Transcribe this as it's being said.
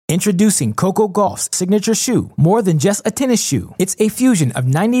Introducing Coco Gauff's signature shoe, more than just a tennis shoe. It's a fusion of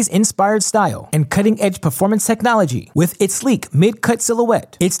 90s-inspired style and cutting-edge performance technology. With its sleek mid-cut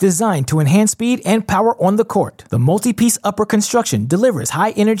silhouette, it's designed to enhance speed and power on the court. The multi-piece upper construction delivers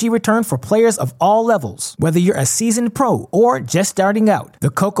high-energy return for players of all levels. Whether you're a seasoned pro or just starting out, the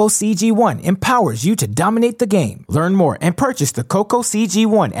Coco CG1 empowers you to dominate the game. Learn more and purchase the Coco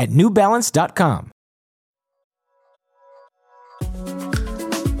CG1 at NewBalance.com.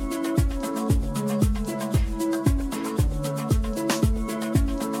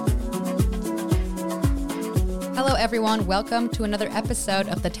 Hello, everyone. Welcome to another episode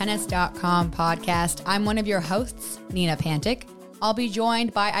of the Tennis.com podcast. I'm one of your hosts, Nina Pantic. I'll be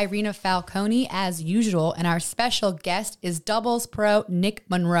joined by Irina Falconi as usual, and our special guest is doubles pro Nick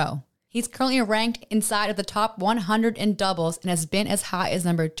Monroe. He's currently ranked inside of the top 100 in doubles and has been as high as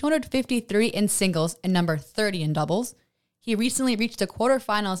number 253 in singles and number 30 in doubles. He recently reached the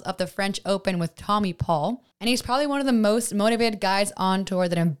quarterfinals of the French Open with Tommy Paul, and he's probably one of the most motivated guys on tour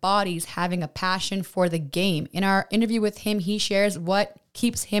that embodies having a passion for the game. In our interview with him, he shares what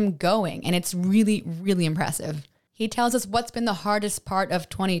keeps him going, and it's really, really impressive. He tells us what's been the hardest part of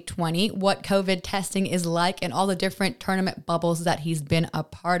 2020, what COVID testing is like, and all the different tournament bubbles that he's been a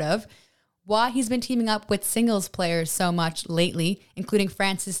part of, why he's been teaming up with singles players so much lately, including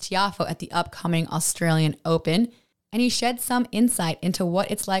Frances Tiafoe at the upcoming Australian Open. And he sheds some insight into what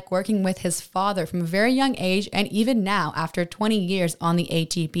it's like working with his father from a very young age and even now after 20 years on the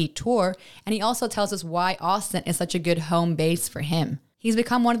ATP Tour. And he also tells us why Austin is such a good home base for him. He's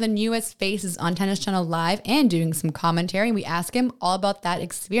become one of the newest faces on Tennis Channel Live and doing some commentary. We ask him all about that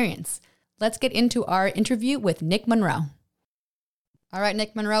experience. Let's get into our interview with Nick Monroe. All right,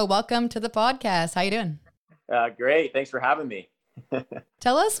 Nick Monroe, welcome to the podcast. How you doing? Great. Thanks for having me.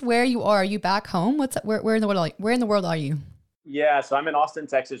 Tell us where you are. Are you back home? Where in the world are you? Yeah, so I'm in Austin,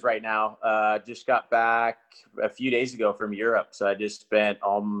 Texas right now. Just got back a few days ago from Europe. So I just spent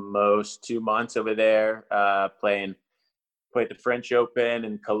almost 2 months over there played the French Open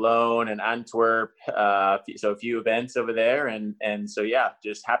in Cologne and Antwerp. So a few events over there. And so, yeah,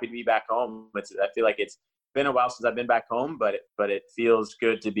 just happy to be back home. I feel like it's been a while since I've been back home, but it feels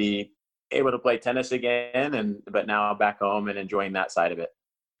good to be able to play tennis again. But now I'm back home and enjoying that side of it.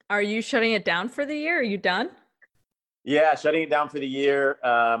 Are you shutting it down for the year? Are you done? Yeah, shutting it down for the year.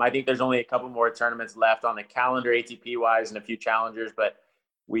 I think there's only a couple more tournaments left on the calendar, ATP wise, and a few challengers, but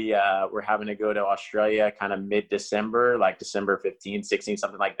we're having to go to Australia kind of mid-December, like December 15th, 16th,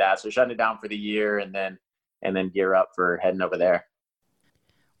 something like that. So shutting it down for the year and then gear up for heading over there.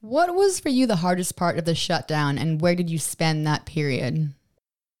 What was for you the hardest part of the shutdown, and where did you spend that period?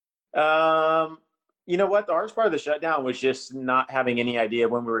 You know what? The hardest part of the shutdown was just not having any idea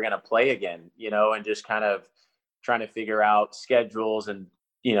when we were going to play again, and just kind of trying to figure out schedules and,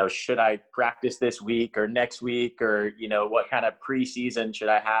 should I practice this week or next week or, what kind of preseason should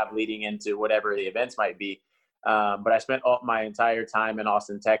I have leading into whatever the events might be. But I spent all my entire time in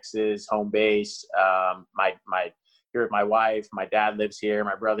Austin, Texas, home base. Here with my wife, my dad lives here,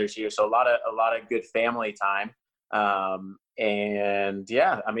 my brother's here. So a lot of good family time. And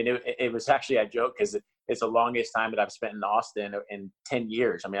yeah, I mean, it was actually, I joke because it's the longest time that I've spent in Austin in 10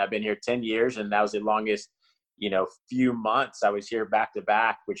 years. I mean, I've been here 10 years and that was the longest, few months I was here back to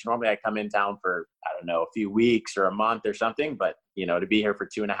back, which normally I come in town for, I don't know, a few weeks or a month or something. But, to be here for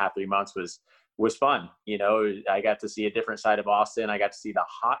 2.5, 3 months was fun. I got to see a different side of Austin. I got to see the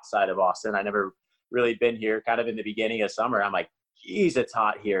hot side of Austin. I never really been here kind of in the beginning of summer. I'm like, geez, it's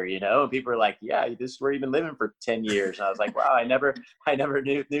hot here, and people are like, yeah, this is where you've been living for 10 years. And I was like, wow, I never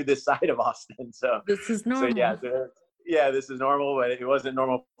knew this side of Austin. So this is normal. So this is normal, but it wasn't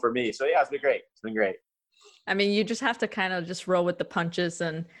normal for me. So yeah, it's been great. It's been great. I mean, you just have to kind of just roll with the punches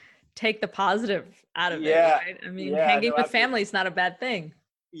and take the positive out of it, Yeah. right? I mean, hanging with family is not a bad thing.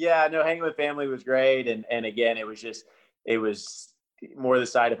 Yeah, no, hanging with family was great. And again, it was more the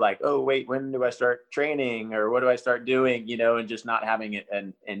side of like, oh, wait, when do I start training or what do I start doing, and just not having it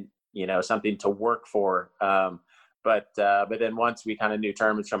and something to work for. But then once we kind of knew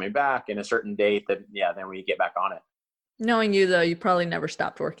tournaments coming back and a certain date, then we get back on it. Knowing you though, you probably never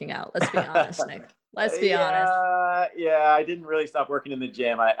stopped working out. Let's be honest, Nick. Let's be honest. Yeah, I didn't really stop working in the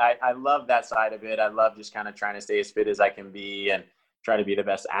gym. I love that side of it. I love just kind of trying to stay as fit as I can be and try to be the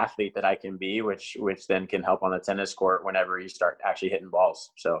best athlete that I can be, which then can help on the tennis court whenever you start actually hitting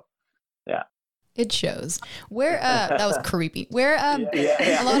balls. So, yeah. It shows. Where that was creepy. Where a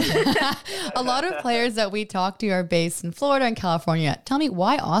lot of players that we talk to are based in Florida and California. Tell me,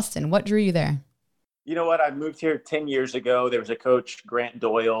 why Austin? What drew you there? You know what? I moved here 10 years ago. There was a coach, Grant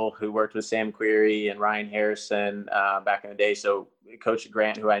Doyle, who worked with Sam Querrey and Ryan Harrison back in the day. So Coach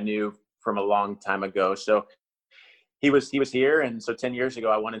Grant, who I knew from a long time ago. So he was here. And so 10 years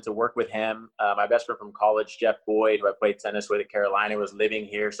ago, I wanted to work with him. My best friend from college, Jeff Boyd, who I played tennis with at Carolina, was living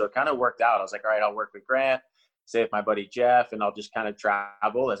here. So it kind of worked out. I was like, all right, I'll work with Grant, stay with my buddy Jeff, and I'll just kind of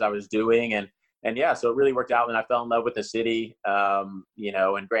travel as I was doing. And yeah, so it really worked out. And I fell in love with the city, and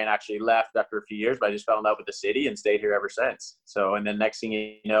Grant actually left after a few years, but I just fell in love with the city and stayed here ever since. So, and then next thing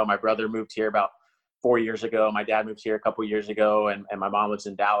you know, my brother moved here about 4 years ago. My dad moved here a couple years ago, and my mom lives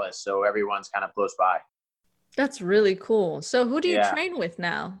in Dallas. So everyone's kind of close by. That's really cool. So who do you train with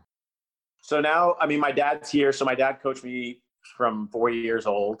now? So now, I mean, my dad's here. So my dad coached me from 4 years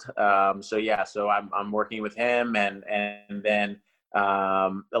old. So I'm working with him, and then a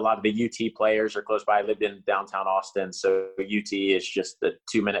lot of the UT players are close by. I lived in downtown Austin, so UT is just a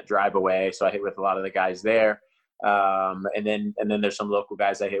 2-minute drive away. So I hit with a lot of the guys there. And then there's some local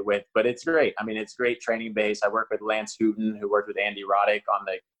guys I hit with, but it's great. I mean, it's great training base. I work with Lance Hooten, who worked with Andy Roddick on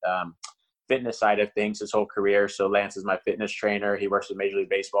the fitness side of things his whole career. So Lance is my fitness trainer. He works with Major League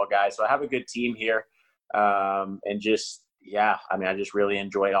Baseball guys. So I have a good team here. I just really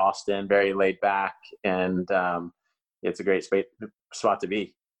enjoy Austin, very laid back, and it's a great spot to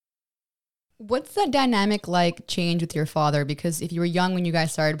be. What's that dynamic like change with your father? Because if you were young when you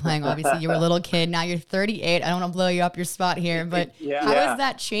guys started playing, obviously you were a little kid. Now you're 38. I don't want to blow you up your spot here, but how has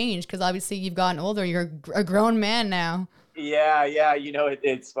that changed? Because obviously you've gotten older. You're a grown man now. Yeah.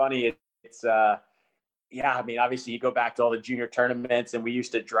 It's funny. I mean, obviously you go back to all the junior tournaments, and we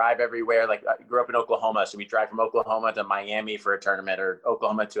used to drive everywhere. Like I grew up in Oklahoma. So we drive from Oklahoma to Miami for a tournament, or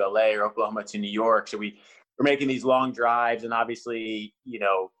Oklahoma to LA, or Oklahoma to New York. So we were making these long drives, and obviously,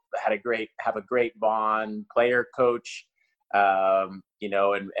 have a great bond, player coach,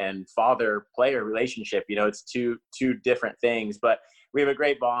 and father player relationship. It's two different things, but we have a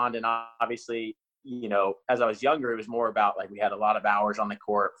great bond. And obviously, as I was younger, it was more about like we had a lot of hours on the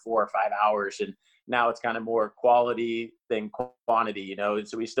court, 4 or 5 hours, and now it's kind of more quality than quantity, and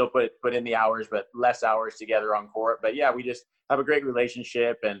so we still put in the hours, but less hours together on court. But yeah, we just have a great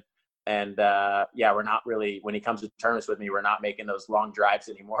relationship, and we're not really, when he comes to tournaments with me, we're not making those long drives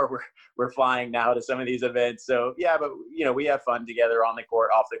anymore. We're flying now to some of these events. So yeah, but we have fun together on the court,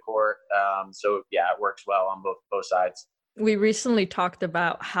 off the court. So yeah, it works well on both sides. We recently talked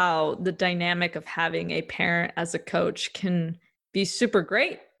about how the dynamic of having a parent as a coach can be super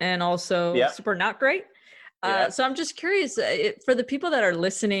great and also super not great. So I'm just curious, for the people that are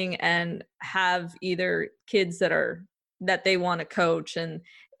listening and have either kids that they want to coach and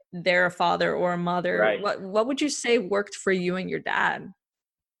they're a father or a mother, right, what would you say worked for you and your dad?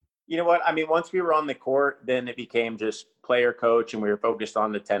 You know what? I mean, once we were on the court, then it became just player coach, and we were focused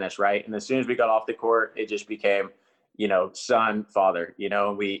on the tennis, right? And as soon as we got off the court, it just became, son, father,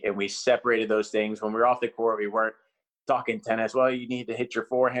 and we separated those things. When we were off the court, we weren't talking tennis. Well, you need to hit your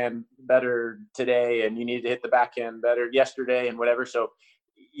forehand better today, and you need to hit the backhand better yesterday, and whatever. So,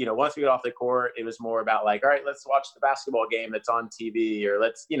 once we got off the court, it was more about like, all right, let's watch the basketball game that's on TV, or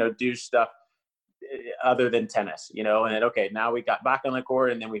let's, do stuff other than tennis, and then, okay, now we got back on the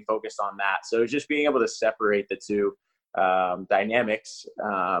court, and then we focused on that. So it's just being able to separate the two dynamics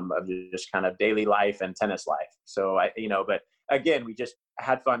of just kind of daily life and tennis life. So but again, we just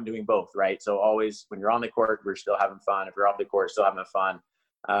had fun doing both, right? So always when you're on the court, we're still having fun. If you're off the court, still having fun.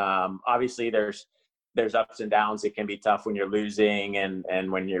 Obviously there's ups and downs. It can be tough when you're losing,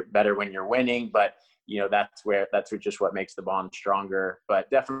 and when you're better when you're winning, but that's what makes the bond stronger. But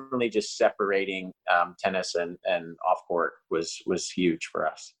definitely just separating tennis and off court was huge for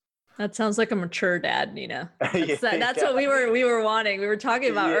us. That sounds like a mature dad, That's what we were wanting. We were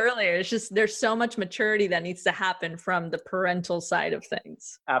talking about earlier. It's just there's so much maturity that needs to happen from the parental side of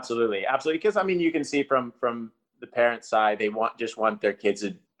things. Absolutely. Because I mean, you can see from the parent side, they want their kids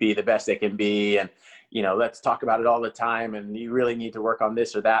to be the best they can be, and let's talk about it all the time, and you really need to work on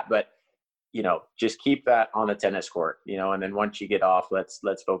this or that. But just keep that on the tennis court, and then once you get off, let's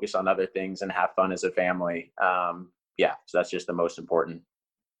focus on other things and have fun as a family. So that's just the most important.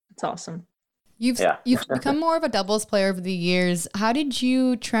 It's awesome. You've become more of a doubles player over the years. How did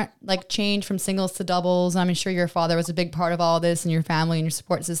you change from singles to doubles? I'm sure your father was a big part of all this, and your family and your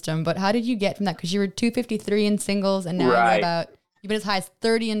support system. But how did you get from that? Because you were 253 in singles, and now you've been as high as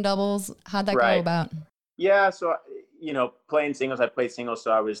 30 in doubles. How'd that go about? Yeah, so playing singles, I played singles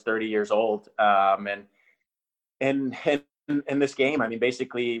so I was 30 years old, and in this game, I mean,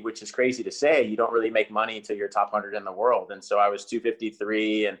 basically, which is crazy to say, you don't really make money until you're top 100 in the world. And so I was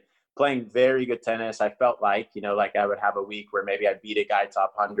 253 and playing very good tennis. I felt like I would have a week where maybe I'd beat a guy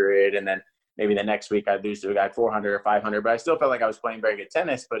top 100, and then maybe the next week I'd lose to a guy 400 or 500, but I still felt like I was playing very good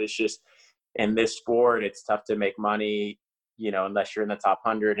tennis. But it's just, in this sport, it's tough to make money, unless you're in the top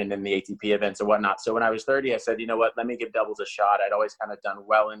 100 and then the ATP events and whatnot. So when I was 30, I said, you know what, let me give doubles a shot. I'd always kind of done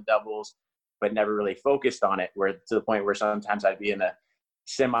well in doubles, but never really focused on it, where to the point where sometimes I'd be in the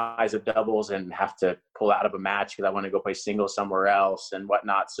semis of doubles and have to pull out of a match because I want to go play singles somewhere else and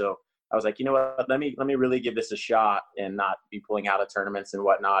whatnot. So I was like, you know what, let me really give this a shot and not be pulling out of tournaments and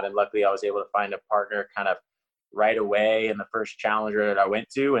whatnot. And luckily I was able to find a partner kind of right away in the first challenger that I went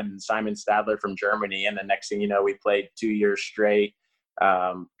to, and Simon Stadler from Germany. And the next thing you know, we played 2 years straight.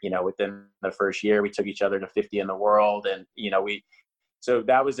 Within the first year, we took each other to 50 in the world. And, so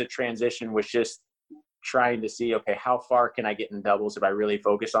that was a transition, was just trying to see, okay, how far can I get in doubles if I really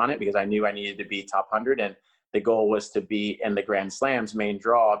focus on it? Because I knew I needed to be top 100. And the goal was to be in the Grand Slams main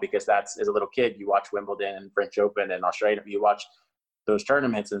draw, because that's, as a little kid, you watch Wimbledon and French Open and Australia, you watch those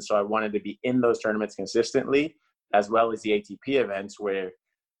tournaments. And so I wanted to be in those tournaments consistently, as well as the ATP events where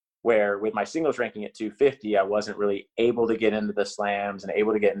with my singles ranking at 250, I wasn't really able to get into the slams and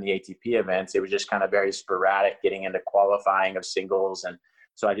able to get in the ATP events. It was just kind of very sporadic getting into qualifying of singles. And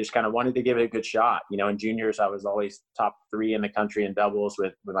so I just kind of wanted to give it a good shot. In juniors, I was always top 3 in the country in doubles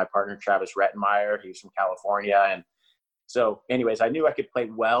with my partner, Travis Rettenmeyer. He was from California. And so anyways, I knew I could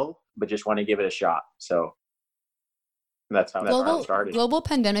play well, but just want to give it a shot. So that's how it started. Global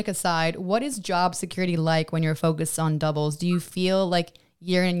pandemic aside, what is job security like when you're focused on doubles? Do you feel like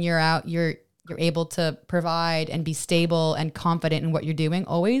year in, year out, you're able to provide and be stable and confident in what you're doing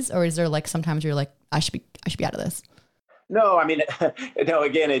always? Or is there like sometimes you're like, I should be out of this? No, I mean, no,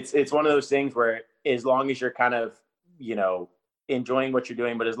 again, it's one of those things where as long as you're kind of, enjoying what you're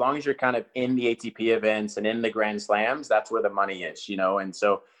doing, but as long as you're kind of in the ATP events and in the Grand Slams, that's where the money is, And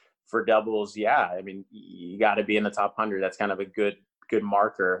so for doubles, yeah, I mean, you got to be in the top 100. That's kind of a good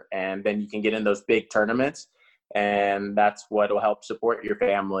marker. And then you can get in those big tournaments, and that's what will help support your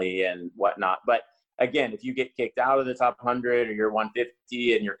family and whatnot. But again, if you get kicked out of the top 100 or you're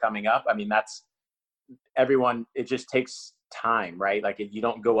 150 and you're coming up, I mean, that's everyone. It just takes time, right? Like you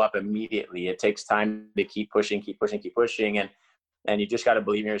don't go up immediately. It takes time to keep pushing. And you just got to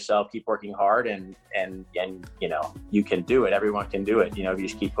believe in yourself, keep working hard, and you can do it. Everyone can do it. You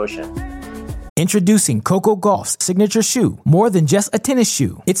just keep pushing. Introducing Coco Gauff's signature shoe. More than just a tennis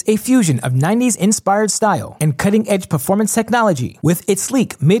shoe, it's a fusion of 90s inspired style and cutting-edge performance technology. With its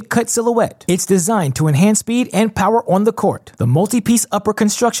sleek mid-cut silhouette, it's designed to enhance speed and power on the court. The multi-piece upper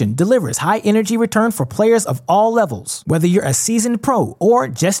construction delivers high-energy return for players of all levels. Whether you're a seasoned pro or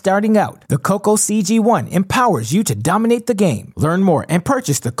just starting out, the Coco CG1 empowers you to dominate the game. Learn more and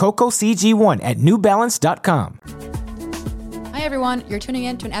purchase the Coco CG1 at newbalance.com. Hi everyone, you're tuning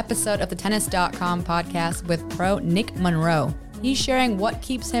in to an episode of the Tennis.com podcast with pro Nick Monroe. He's sharing what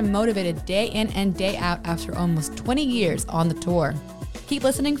keeps him motivated day in and day out after almost 20 years on the tour. Keep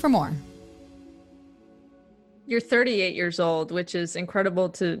listening for more. You're 38 years old, which is incredible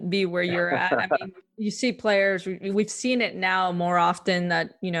to be where you're at. I mean, you see players, we've seen it now more often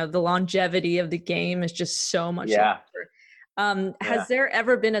that, the longevity of the game is just so much longer. Has there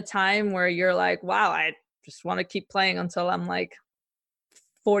ever been a time where you're like, wow, I just want to keep playing until I'm like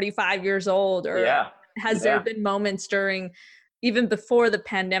 45 years old? Or has there been moments during, even before the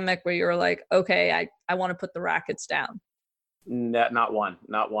pandemic, where you're like, okay, I want to put the rackets down? Not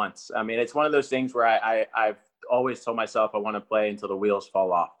once. I mean, it's one of those things where I've always told myself I want to play until the wheels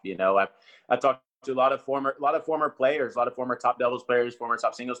fall off. I've talked to a lot of former players, a lot of former top doubles players, former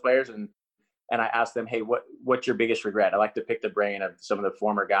top singles players. And I asked them, hey, what's your biggest regret? I like to pick the brain of some of the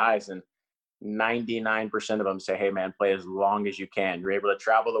former guys, and 99% of them say, hey man, play as long as you can. You're able to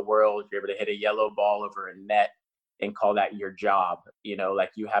travel the world. You're able to hit a yellow ball over a net and call that your job.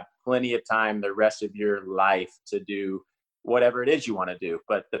 Like you have plenty of time the rest of your life to do whatever it is you want to do.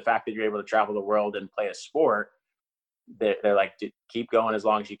 But the fact that you're able to travel the world and play a sport, they're like, keep going as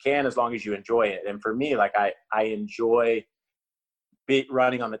long as you can, as long as you enjoy it. And for me, like I enjoy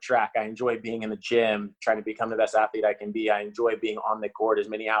running on the track. I enjoy being in the gym, trying to become the best athlete I can be. I enjoy being on the court as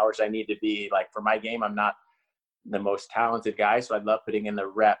many hours I need to be. Like for my game, I'm not the most talented guy, so I love putting in the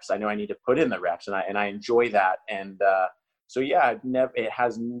reps. I know I need to put in the reps, and I enjoy that. And so yeah, it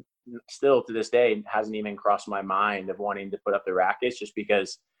has still to this day, it hasn't even crossed my mind of wanting to put up the rackets, just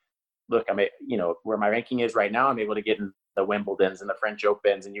because look, I'm where my ranking is right now, I'm able to get in the Wimbledons and the French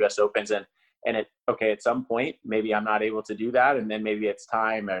Opens and US Opens, and at some point, maybe I'm not able to do that. And then maybe it's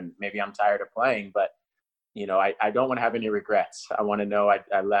time, and maybe I'm tired of playing, but I don't want to have any regrets. I want to know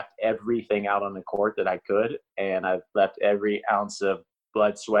I left everything out on the court that I could, and I've left every ounce of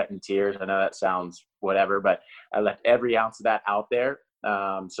blood, sweat, and tears. I know that sounds whatever, but I left every ounce of that out there.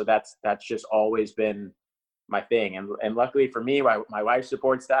 So that's just always been my thing. And luckily for me, my wife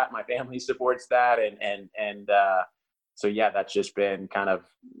supports that. My family supports that. And yeah, that's just been kind of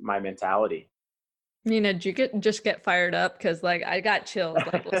my mentality. Nina, did you just get fired up? Because like I got chills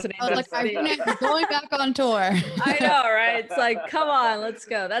like listening to like I'm going back on tour. I know, right? It's like, come on, let's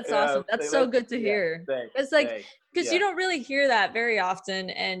go. That's awesome. That's so good to hear. It's like, because you don't really hear that very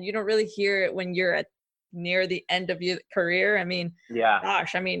often, and you don't really hear it when you're near the end of your career. I mean,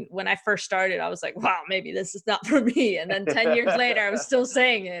 gosh, I mean, when I first started, I was like, wow, maybe this is not for me. And then 10 years later, I was still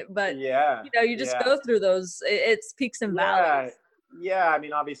saying it. But you know, you just go through those. It's peaks and valleys. Yeah, I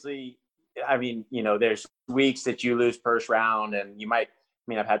mean, obviously. I mean, you know, there's weeks that you lose first round, and you might, I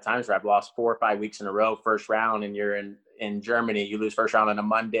mean, I've had times where I've lost 4 or 5 weeks in a row, first round, and you're in Germany, you lose first round on a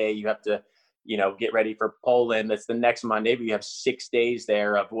Monday, you have to, you know, get ready for Poland. That's the next Monday, but you have 6 days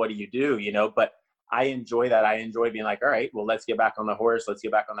there of what do you do, you know, but I enjoy that. I enjoy being like, all right, well, let's get back on the horse. Let's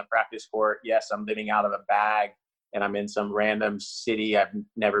get back on the practice court. Yes, I'm living out of a bag and I'm in some random city I've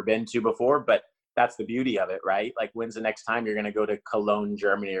never been to before, but that's the beauty of it, right? Like, when's the next time you're going to go to Cologne,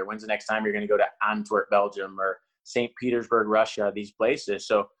 Germany, or when's the next time you're going to go to Antwerp, Belgium, or St. Petersburg, Russia, these places.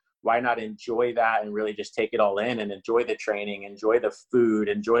 So why not enjoy that and really just take it all in and enjoy the training, enjoy the food,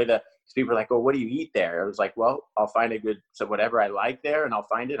 enjoy the, people are like, oh, what do you eat there? I was like, well, I'll find a good, so whatever I like there and I'll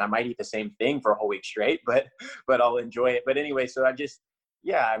find it. I might eat the same thing for a whole week straight, but I'll enjoy it. But anyway, so I just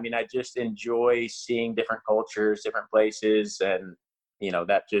enjoy seeing different cultures, different places, and you know,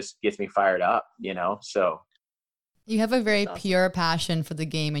 that just gets me fired up, you know, so. You have a very pure passion for the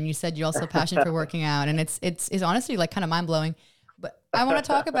game. And you said you're also passionate for working out. And it's honestly like kind of mind blowing. But I want to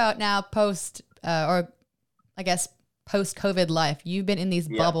talk about now post COVID life. You've been in these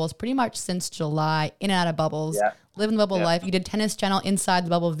bubbles pretty much since July, in and out of bubbles, living the bubble life. You did Tennis Channel Inside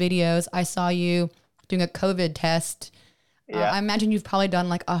the Bubble videos. I saw you doing a COVID test. I imagine you've probably done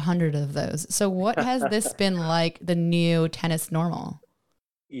like 100 of those. So what has this been like, the new tennis normal?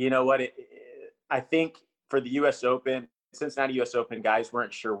 You know what? I think for the U.S. Open, Cincinnati U.S. Open, guys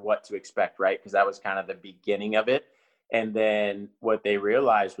weren't sure what to expect, right? Because that was kind of the beginning of it. And then what they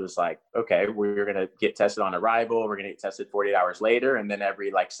realized was like, okay, we're going to get tested on arrival. We're going to get tested 48 hours later. And then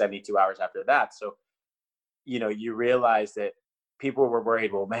every like 72 hours after that. So, you know, you realize that people were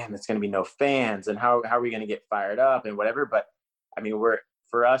worried, well, man, it's going to be no fans. And how are we going to get fired up and whatever? But I mean, we're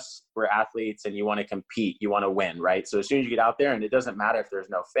athletes and you want to compete, you want to win, right? So as soon as you get out there, and it doesn't matter if there's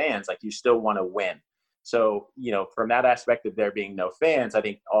no fans, like you still want to win. So, you know, from that aspect of there being no fans, I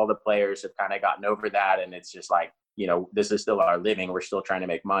think all the players have kind of gotten over that. And it's just like, you know, this is still our living. We're still trying to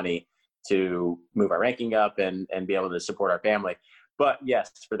make money to move our ranking up and be able to support our family. But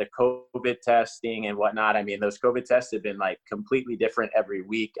yes, for the COVID testing and whatnot, I mean, those COVID tests have been like completely different every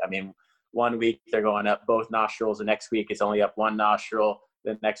week. I mean, 1 week they're going up both nostrils. The next week it's only up one nostril.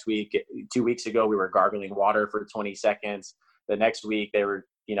 The next week, 2 weeks ago, we were gargling water for 20 seconds. The next week they were,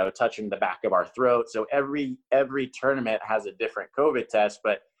 you know, touching the back of our throat. So every tournament has a different COVID test.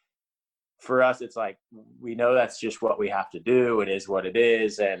 But for us, it's like, we know that's just what we have to do. It is what it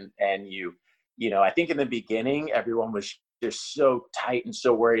is. And you know, I think in the beginning, everyone was just so tight and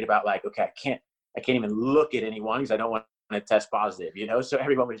so worried about like, okay, I can't even look at anyone because I don't want to test positive, you know? So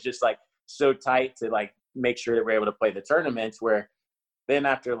everyone was just like so tight to like make sure that we're able to play the tournaments, where then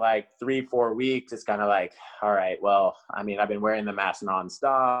after like 3-4 weeks, it's kind of like, all right, well, I mean, I've been wearing the mask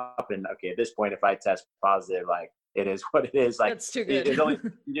nonstop, and okay, at this point, if I test positive, like it is what it is. Like, that's too good. You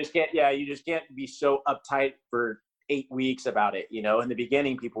just can't be so uptight for 8 weeks about it. You know, in the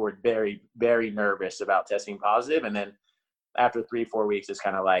beginning, people were very, very nervous about testing positive, and then after 3-4 weeks, it's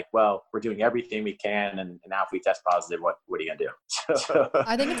kind of like, well, we're doing everything we can, and now if we test positive, what are you gonna do? So,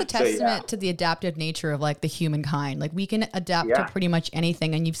 I think it's a testament to the adaptive nature of like the humankind. Like, we can adapt to pretty much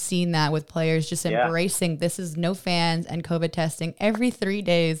anything, and you've seen that with players just embracing this is no fans and COVID testing every 3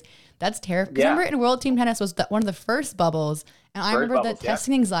 days. That's terrible. Because remember, in World Team Tennis was one of the first bubbles, and I remember that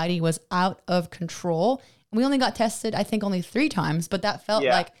testing anxiety was out of control. And we only got tested, I think, only 3 times, but that felt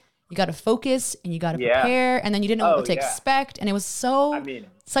like you got to focus and you got to prepare, and then you didn't know what to expect. And it was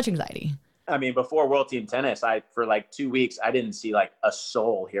such anxiety. I mean, before World Team Tennis, for like 2 weeks, I didn't see like a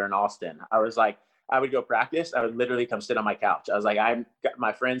soul here in Austin. I was like, I would go practice. I would literally come sit on my couch. I was like,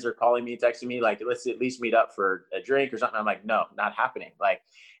 my friends are calling me, texting me, like, let's at least meet up for a drink or something. I'm like, no, not happening. Like,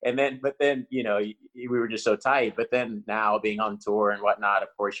 but then, you know, we were just so tight. But then now being on tour and whatnot, of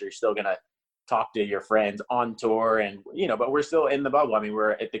course, you're still going to talk to your friends on tour, and, you know, but we're still in the bubble. I mean,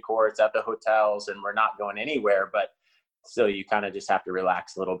 we're at the courts, at the hotels, and we're not going anywhere, but still you kind of just have to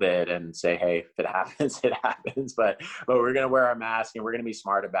relax a little bit and say, hey, if it happens, it happens. But we're going to wear our mask and we're going to be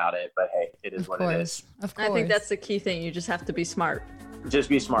smart about it. But hey, it is what it is. Of course. I think that's the key thing. You just have to be smart. Just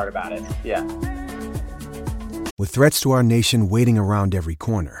be smart about it. Yeah. With threats to our nation waiting around every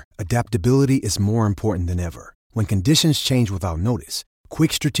corner, adaptability is more important than ever. When conditions change without notice,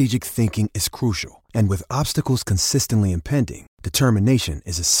 quick strategic thinking is crucial. And with obstacles consistently impending, determination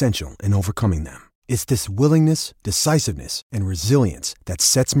is essential in overcoming them. It's this willingness, decisiveness, and resilience that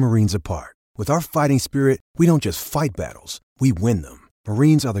sets Marines apart. With our fighting spirit, we don't just fight battles, we win them.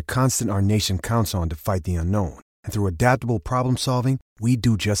 Marines are the constant our nation counts on to fight the unknown. And through adaptable problem solving, we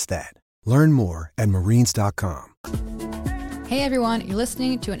do just that. Learn more at marines.com. Hey everyone, you're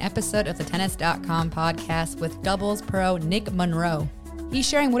listening to an episode of the Tennis.com podcast with doubles pro Nick Monroe. He's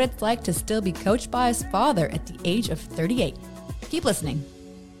sharing what it's like to still be coached by his father at the age of 38. Keep listening.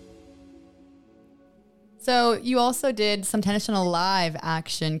 So you also did some Tennis Channel live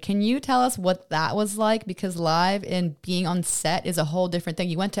action. Can you tell us what that was like? Because live and being on set is a whole different thing.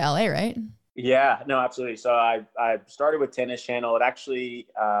 You went to LA, right? Yeah, no, absolutely. So I started with Tennis Channel. It actually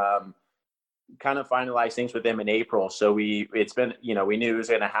kind of finalized things with them in April. So it's been, we knew it was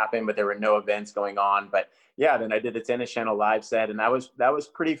going to happen, but there were no events going on. But yeah, then I did the Tennis Channel live set, and that was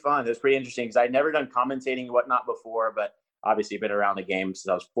pretty fun. It was pretty interesting because I'd never done commentating and whatnot before, but obviously been around the game since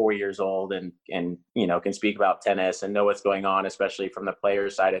I was 4 years old and can speak about tennis and know what's going on, especially from the player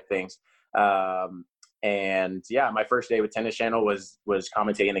side of things. And yeah, my first day with Tennis Channel was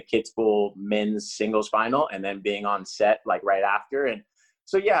commentating the Kids Pool men's singles final and then being on set like right after. And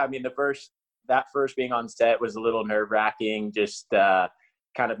so, yeah, I mean, that first being on set was a little nerve-wracking, just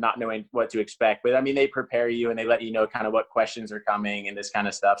kind of not knowing what to expect. But I mean, they prepare you and they let you know kind of what questions are coming and this kind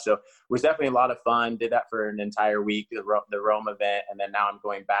of stuff. So it was definitely a lot of fun. Did that for an entire week, the Rome event. And then now I'm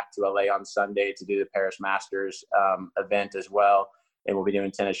going back to LA on Sunday to do the Paris Masters event as well. And we'll be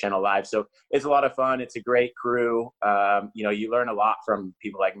doing Tennis Channel live. So it's a lot of fun. It's a great crew. You learn a lot from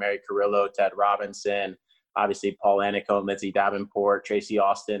people like Mary Carrillo, Ted Robinson, obviously Paul Anico, Lindsay Davenport, Tracy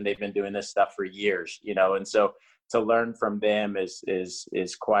Austin. They've been doing this stuff for years, and so to learn from them is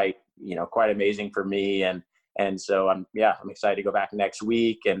quite amazing for me. And so I'm excited to go back next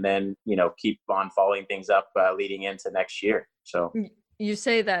week and then, keep on following things up leading into next year. So you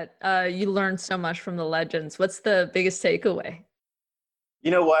say that you learned so much from the legends. What's the biggest takeaway? You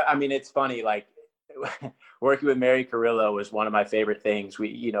know what? I mean, it's funny, like working with Mary Carrillo was one of my favorite things.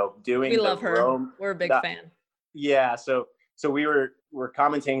 We love her. Rome, we're a big fan. Yeah. So we're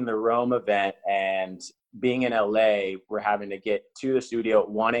commentating the Rome event, and being in LA, we're having to get to the studio at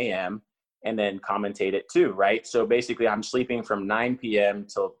 1 a.m. and then commentate at 2, right? So basically I'm sleeping from 9 p.m.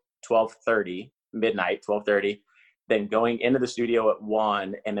 till 12:30, midnight, 12:30, then going into the studio at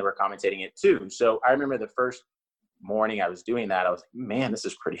 1, and then we're commentating at 2. So I remember the first morning I was doing that, I was like, man, this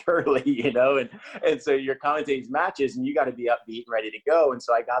is pretty early, and so you're commentating matches and you got to be upbeat and ready to go. And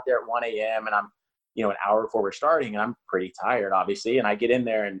so I got there at 1 a.m. and I'm, an hour before we're starting, and I'm pretty tired, obviously. And I get in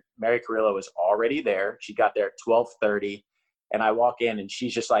there and Mary Carrillo was already there. She got there at 12:30, and I walk in and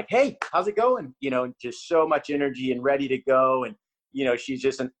she's just like, hey, how's it going? Just so much energy and ready to go. And, she's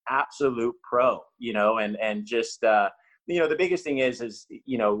just an absolute pro, and just, the biggest thing is,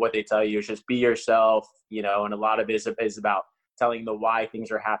 what they tell you is just be yourself, and a lot of it is about telling the why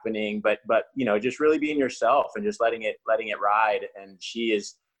things are happening, but, just really being yourself and just letting it ride. And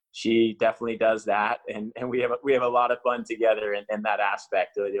she definitely does that. And we have a lot of fun together in that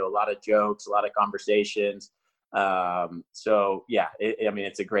aspect. We do a lot of jokes, a lot of conversations. So yeah,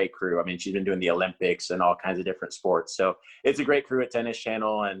 it's a great crew. I mean, she's been doing the Olympics and all kinds of different sports. So it's a great crew at Tennis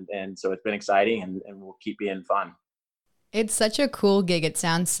Channel. And so it's been exciting and we'll keep being fun. It's such a cool gig. It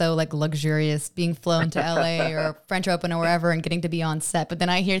sounds so like luxurious being flown to LA or French Open or wherever and getting to be on set. But then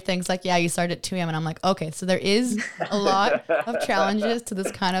I hear things like, yeah, you started at 2 a.m. and I'm like, okay, so there is a lot of challenges to this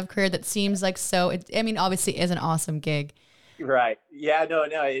kind of career that seems like obviously is an awesome gig. Right. Yeah, no,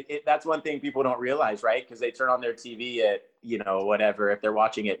 that's one thing people don't realize, right? Because they turn on their TV at, whatever, if they're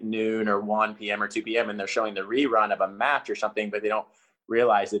watching at noon or 1 p.m. or 2 p.m. and they're showing the rerun of a match or something, but they don't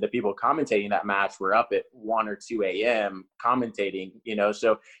realize that the people commentating that match were up at 1 or 2 a.m. commentating,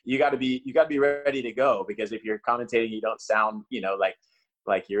 so you got to be ready to go, because if you're commentating, you don't sound,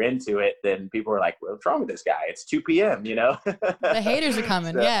 like you're into it, then people are like, what's wrong with this guy? It's 2 p.m., The haters are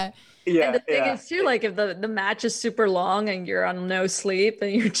coming. So, yeah. And the thing is too, like if the match is super long and you're on no sleep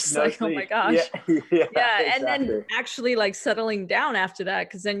and you're just oh my gosh. Yeah. And then actually like settling down after that,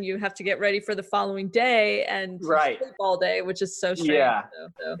 because then you have to get ready for the following day and sleep all day, which is so strange. Yeah,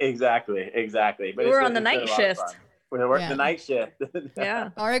 so. Exactly. But we're on the night shift. We're working the night shift. Yeah.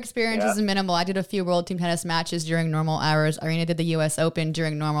 Our experience is minimal. I did a few World Team Tennis matches during normal hours. Irina did the US Open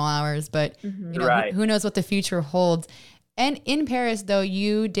during normal hours, but who knows what the future holds. And in Paris, though,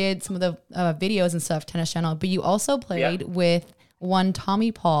 you did some of the videos and stuff, Tennis Channel, but you also played with one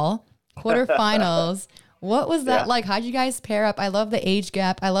Tommy Paul, quarterfinals What was that like? How'd you guys pair up? I love the age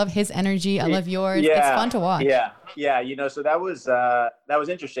gap. I love his energy. I love yours. It's fun to watch. Yeah. You know, so that was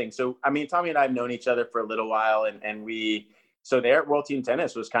interesting. So, I mean, Tommy and I have known each other for a little while, and so there at World Team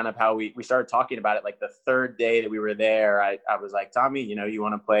Tennis was kind of how we started talking about it. Like the third day that we were there, I was like, Tommy, you know, you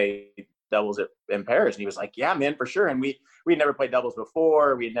want to play doubles in Paris? And he was like, yeah, man, for sure. And we'd never played doubles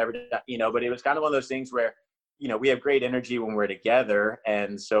before. We'd never, you know, but it was kind of one of those things where, you know, we have great energy when we're together.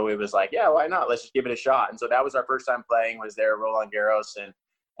 And so it was like, yeah, why not? Let's just give it a shot. And so that was our first time playing, was there at Roland Garros.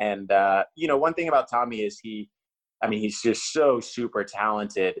 And you know, one thing about Tommy is he's just so super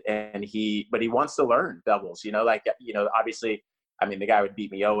talented, but he wants to learn doubles, you know, like, you know, obviously, I mean, the guy would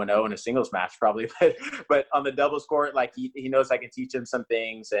beat me 0-0 in a singles match probably, but on the doubles court, like he knows I can teach him some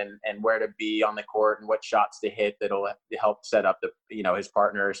things and where to be on the court and what shots to hit that'll help set up his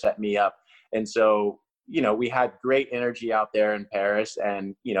partner or set me up. And so, you know, we had great energy out there in Paris,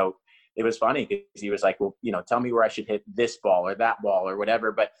 and, you know, it was funny because he was like, well, you know, tell me where I should hit this ball or that ball or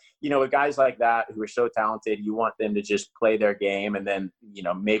whatever. But, you know, with guys like that who are so talented, you want them to just play their game. And then, you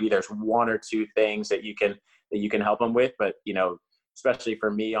know, maybe there's one or two things that you can help them with. But, you know, especially for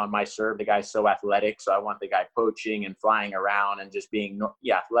me on my serve, the guy's so athletic. So I want the guy poaching and flying around and just being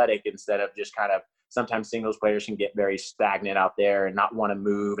athletic, instead of just kind of, sometimes singles players can get very stagnant out there and not want to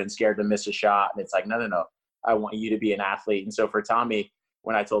move and scared to miss a shot. And it's like, no, I want you to be an athlete. And so for Tommy,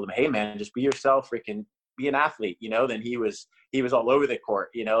 when I told him, hey man, just be yourself, freaking be an athlete, you know, then he was all over the court,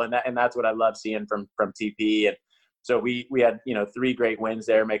 you know, and that's what I love seeing from TP. And so we had, you know, 3 great wins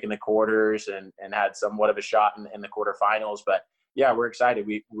there, making the quarters and had somewhat of a shot in the quarterfinals. But yeah, we're excited.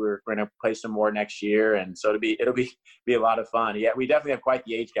 We're going to play some more next year. And so it'll be a lot of fun. Yeah, we definitely have quite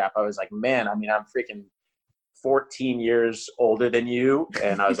the age gap. I was like, man, I mean, I'm freaking 14 years older than you.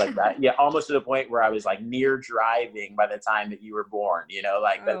 And I was like that. Yeah. Almost to the point where I was like near driving by the time that you were born, you know,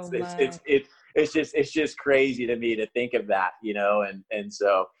 like it's just crazy to me to think of that, you know? And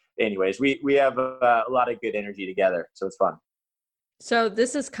so anyways, we have a lot of good energy together. So it's fun. So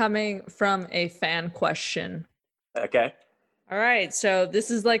this is coming from a fan question. Okay. All right. So this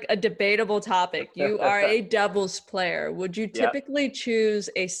is like a debatable topic. You are a doubles player. Would you typically choose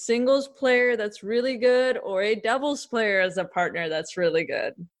a singles player that's really good or a doubles player as a partner that's really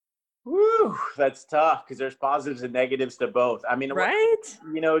good? Woo, that's tough because there's positives and negatives to both. I mean, right?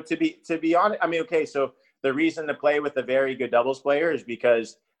 You know, to be honest, I mean, okay, so the reason to play with a very good doubles player is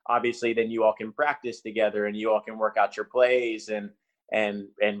because obviously then you all can practice together and you all can work out your plays and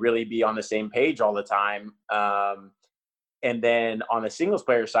really be on the same page all the time. And then on the singles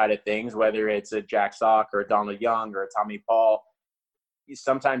player side of things, whether it's a Jack Sock or a Donald Young or a Tommy Paul,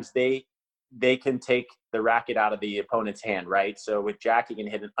 sometimes they can take the racket out of the opponent's hand, right? So with Jack, he can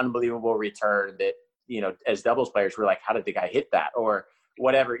hit an unbelievable return that, you know, as doubles players, we're like, how did the guy hit that or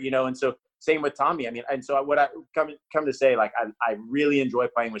whatever, you know? And so same with Tommy. I mean, and so what I come to say, like, I really enjoy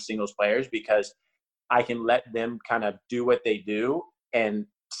playing with singles players because I can let them kind of do what they do and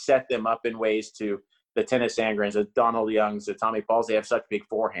set them up in ways to the Tennys Sandgrens, the Donald Youngs, the Tommy Pauls. They have such big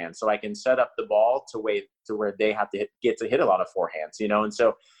forehands. So I can set up the ball to where they have to get to hit a lot of forehands, you know? And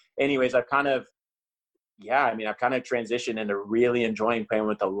so anyways, I've kind of transitioned into really enjoying playing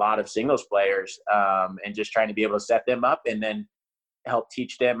with a lot of singles players and just trying to be able to set them up and then help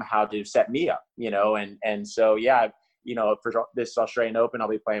teach them how to set me up, you know? And so, yeah, you know, for this Australian Open, I'll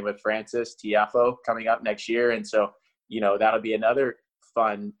be playing with Frances Tiafoe coming up next year. And so, you know, that'll be another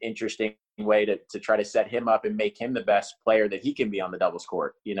fun, interesting way to try to set him up and make him the best player that he can be on the doubles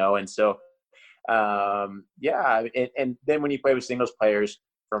court, you know? And so, and then when you play with singles players,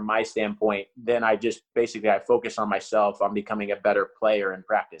 from my standpoint, then I focus on myself, on becoming a better player in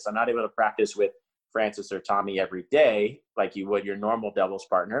practice. I'm not able to practice with Frances or Tommy every day like you would your normal doubles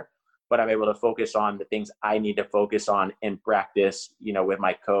partner, but I'm able to focus on the things I need to focus on in practice, you know, with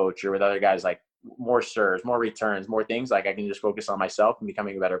my coach or with other guys, like more serves, more returns, more things. Like I can just focus on myself and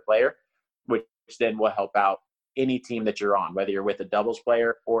becoming a better player, which then will help out any team that you're on, whether you're with a doubles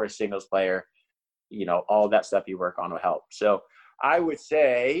player or a singles player, you know, all that stuff you work on will help. So I would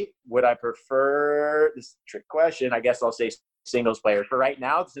say, would I prefer, this is a trick question, I guess I'll say singles player. For right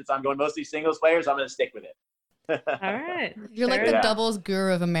now, since I'm going mostly singles players, I'm going to stick with it. All right. You're like the doubles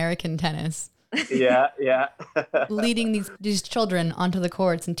guru of American tennis. Yeah. Leading these children onto the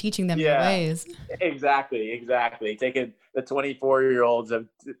courts and teaching them your ways. Exactly. Taking the 24-year-olds of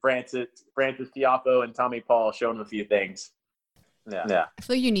Frances Tiafoe and Tommy Paul, showing them a few things. Yeah. I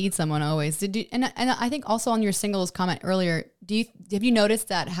feel like you need someone always. And I think also on your singles comment earlier, have you noticed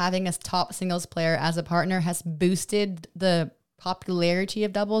that having a top singles player as a partner has boosted the popularity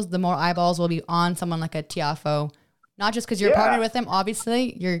of doubles? The more eyeballs will be on someone like a Tiafoe, not just because you're partnered with them.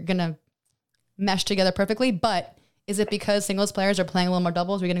 Obviously, you're gonna mesh together perfectly, but is it because singles players are playing a little more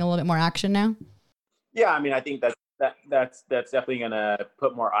doubles? We're getting a little bit more action now? Yeah, I mean, I think that's definitely going to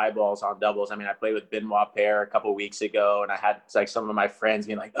put more eyeballs on doubles. I mean, I played with Benoit Paire a couple of weeks ago, and I had like some of my friends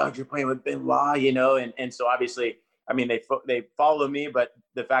being like, "Oh, you're playing with Benoit," you know, and so obviously, I mean, they follow me, but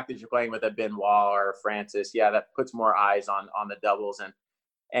the fact that you're playing with a Benoit or a Francis, yeah, that puts more eyes on the doubles,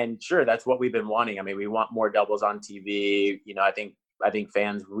 and sure, that's what we've been wanting. I mean, we want more doubles on TV. You know, I think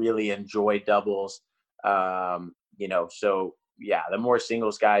fans really enjoy doubles. You know, so yeah, the more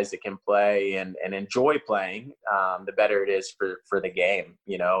singles guys that can play and enjoy playing, the better it is for the game,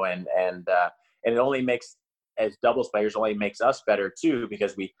 you know, and it only makes, as doubles players, only makes us better too,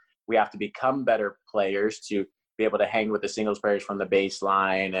 because we have to become better players to be able to hang with the singles players from the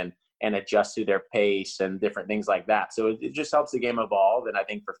baseline and adjust to their pace and different things like that. So it just helps the game evolve. And I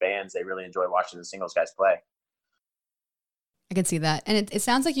think for fans, they really enjoy watching the singles guys play. I can see that. And it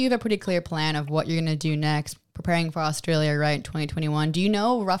sounds like you have a pretty clear plan of what you're going to do next, preparing for Australia, right, in 2021. Do you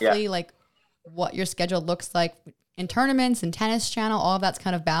know roughly like what your schedule looks like in tournaments and Tennis Channel? All of that's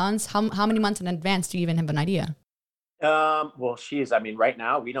kind of balanced. How many months in advance do you even have an idea? Well, I mean, right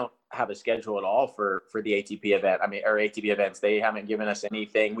now we don't have a schedule at all for the ATP event. I mean, or ATP events. They haven't given us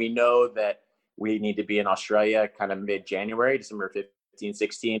anything. We know that we need to be in Australia kind of mid-January, December 15,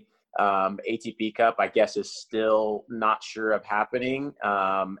 16. ATP Cup, I guess, is still not sure of happening.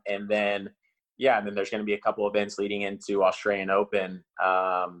 And then there's going to be a couple events leading into Australian Open.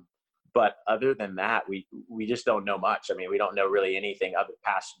 But other than that, we just don't know much. I mean, we don't know really anything other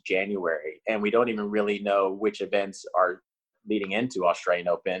past January, and we don't even really know which events are leading into Australian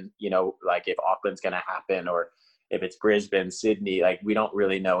Open, you know, like if Auckland's going to happen or if it's Brisbane, Sydney, like we don't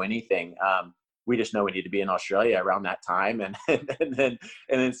really know anything. We just know we need to be in Australia around that time and then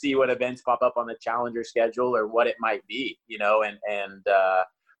see what events pop up on the Challenger schedule or what it might be, you know,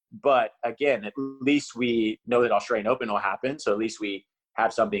 but again, at least we know that Australian Open will happen. So at least we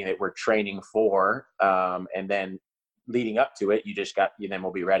have something that we're training for. And then leading up to it, then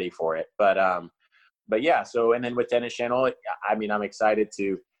we'll be ready for it. But yeah, so, and then with Tennis Channel, I mean, I'm excited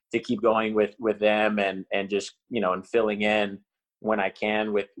to keep going with them and just, you know, and filling in when I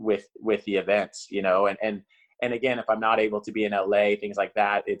can with the events, you know, and again, if I'm not able to be in LA, things like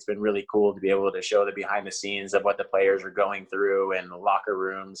that, it's been really cool to be able to show the behind the scenes of what the players are going through and the locker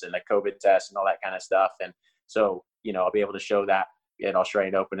rooms and the COVID tests and all that kind of stuff. And so, you know, I'll be able to show that at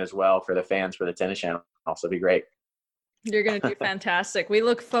Australian Open as well for the fans, for the Tennis Channel. Also be great. You're going to do fantastic. We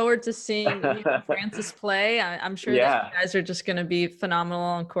look forward to seeing you and Francis play. I'm sure that you guys are just going to be phenomenal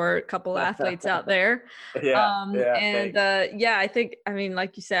on court. Couple athletes out there. I think, I mean,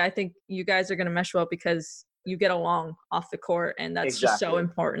 like you said, I think you guys are going to mesh well because you get along off the court, and that's just so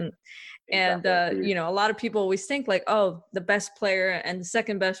important. And, you know, a lot of people always think like, oh, the best player and the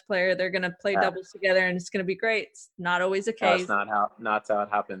second best player, they're going to play doubles together and it's going to be great. It's not always the case. That's not how it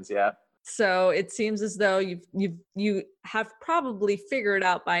happens. Yeah. So it seems as though you have probably figured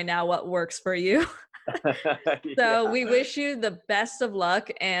out by now what works for you. So we wish you the best of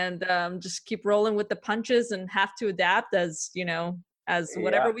luck, and just keep rolling with the punches and have to adapt as, you know, as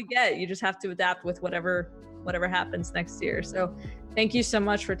whatever we get. You just have to adapt with whatever happens next year. So thank you so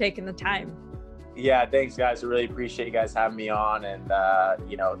much for taking the time. Yeah, thanks guys. I really appreciate you guys having me on, and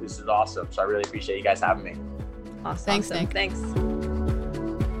you know, this is awesome. So I really appreciate you guys having me. Awesome. Thanks, Nick. Thanks.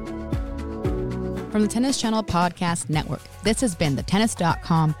 From the Tennis Channel Podcast Network, this has been the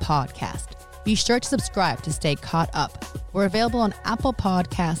Tennis.com podcast. Be sure to subscribe to stay caught up. We're available on Apple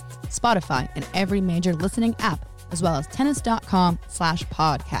Podcasts, Spotify, and every major listening app, as well as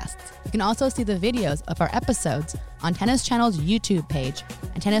tennis.com/podcasts. You can also see the videos of our episodes on Tennis Channel's YouTube page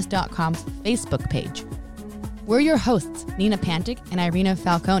and Tennis.com's Facebook page. We're your hosts, Nina Pantic and Irina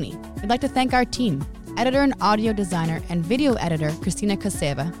Falcone. We'd like to thank our team, editor and audio designer and video editor Christina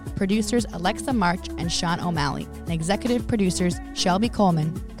Koseva, producers Alexa March and Sean O'Malley, and executive producers Shelby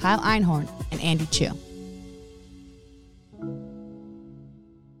Coleman, Kyle Einhorn, and Andy Chu.